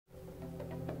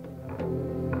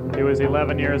He was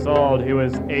 11 years old. He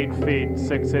was 8 feet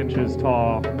 6 inches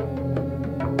tall.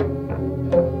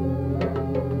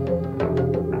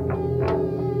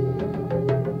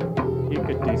 He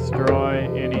could destroy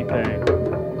anything.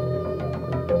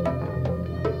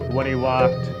 When he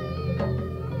walked,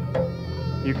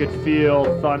 you could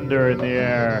feel thunder in the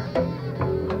air.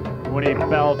 When he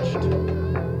belched,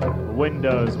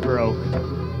 windows broke.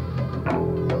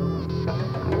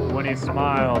 When he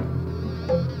smiled,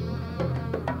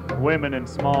 women and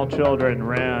small children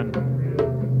ran.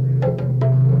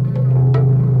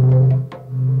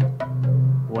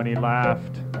 When he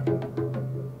laughed,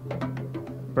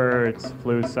 birds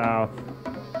flew south.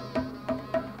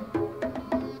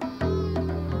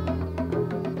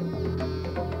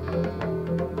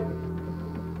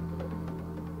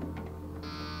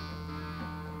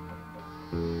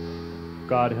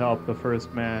 God help the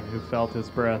first man who felt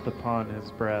his breath upon his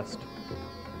breast.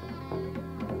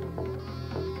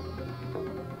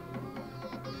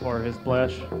 For his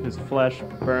flesh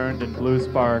burned in blue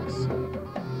sparks.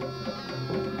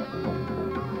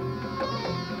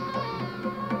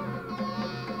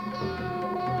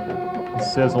 He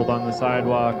sizzled on the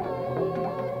sidewalk.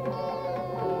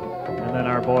 And then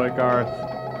our boy Garth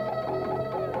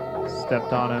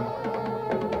stepped on him,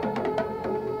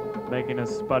 making a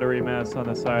sputtery mess on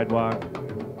the sidewalk.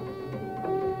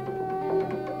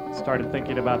 Started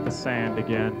thinking about the sand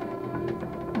again.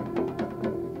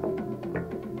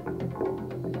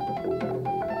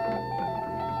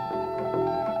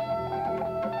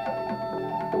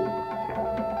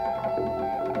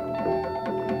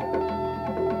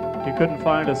 He couldn't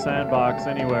find a sandbox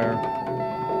anywhere.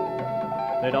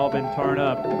 They'd all been torn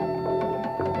up.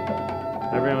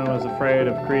 Everyone was afraid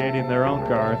of creating their own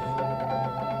Garth.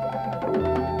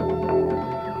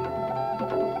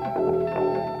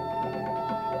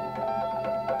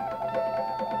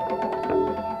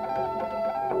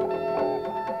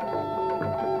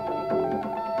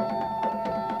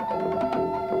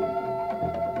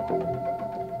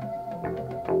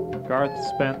 Garth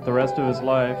spent the rest of his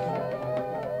life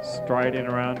striding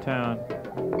around town,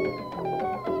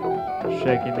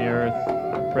 shaking the earth,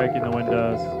 breaking the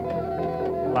windows,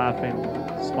 laughing,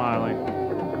 smiling.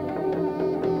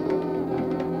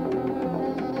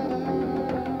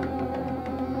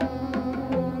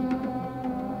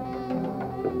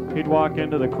 He'd walk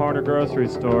into the corner grocery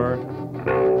store and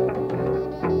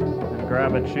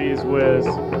grab a cheese whiz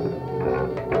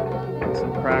and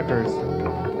some crackers.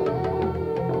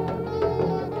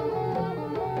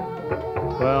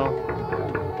 Well,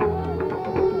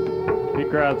 he'd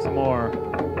grab some more,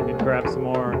 he'd grab some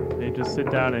more, and he'd just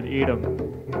sit down and eat them.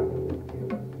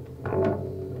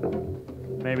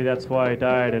 Maybe that's why he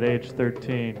died at age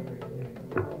 13.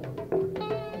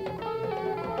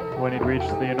 When he'd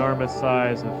reached the enormous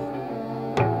size of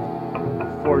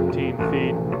 14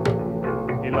 feet,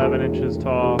 11 inches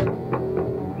tall,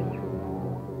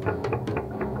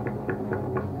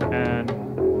 and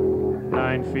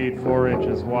 9 feet 4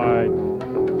 inches wide.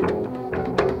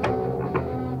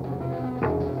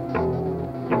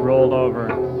 Rolled over.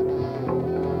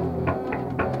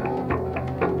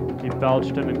 He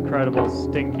belched an incredible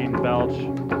stinking belch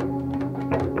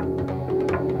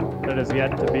that is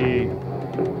yet to be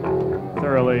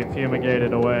thoroughly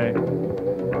fumigated away.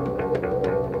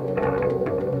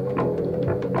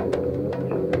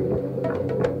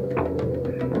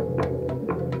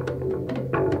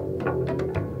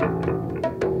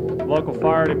 Local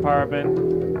fire department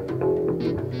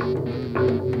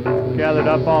gathered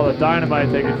up all the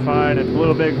dynamite they could find and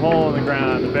blew a big hole in the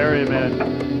ground to bury him in.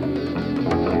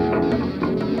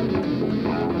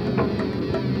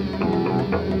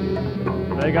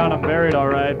 They got him buried all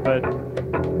right, but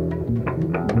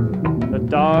the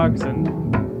dogs and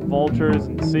vultures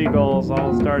and seagulls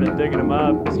all started digging him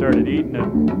up and started eating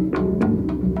him.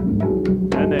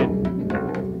 Then they'd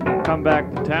come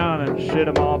back to town and shit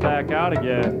him all back out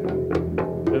again.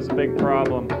 It was a big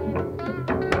problem.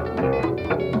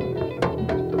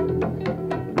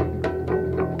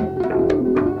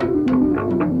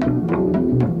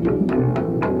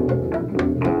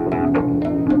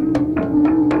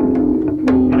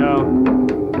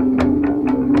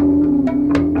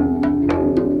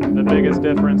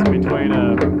 Difference between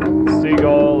a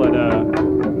seagull and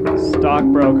a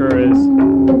stockbroker is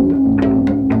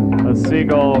a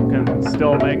seagull can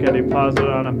still make a deposit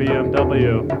on a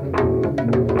BMW.